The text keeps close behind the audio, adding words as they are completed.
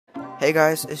Hey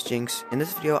guys, it's Jinx. In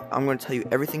this video, I'm going to tell you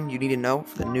everything you need to know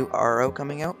for the new RRO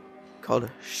coming out called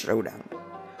Showdown.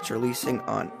 It's releasing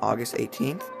on August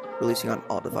 18th, releasing on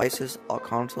all devices, all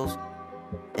consoles,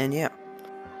 and yeah,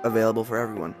 available for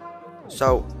everyone.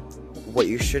 So, what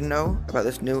you should know about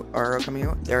this new RRO coming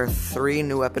out, there are 3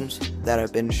 new weapons that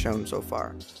have been shown so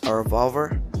far. A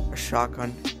revolver, a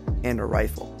shotgun, and a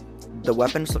rifle. The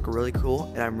weapons look really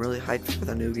cool, and I'm really hyped for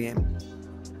the new game.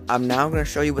 I'm now going to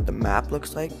show you what the map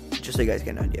looks like, just so you guys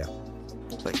get an idea.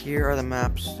 But here are the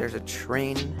maps. There's a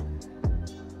train,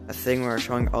 a thing where we're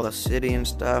showing all the city and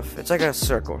stuff. It's like a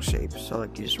circle shape, so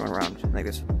like you just run around in like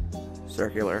this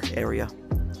circular area.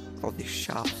 All these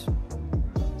shops,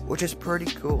 which is pretty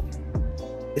cool.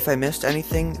 If I missed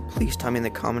anything, please tell me in the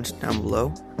comments down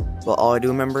below. But all I do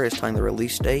remember is telling the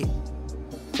release date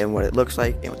and what it looks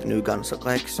like and what the new guns look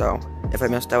like. So if I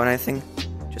missed out on anything,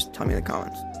 just tell me in the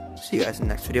comments. See you guys in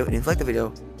the next video, and if you like the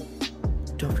video,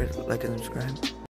 don't forget to like and subscribe.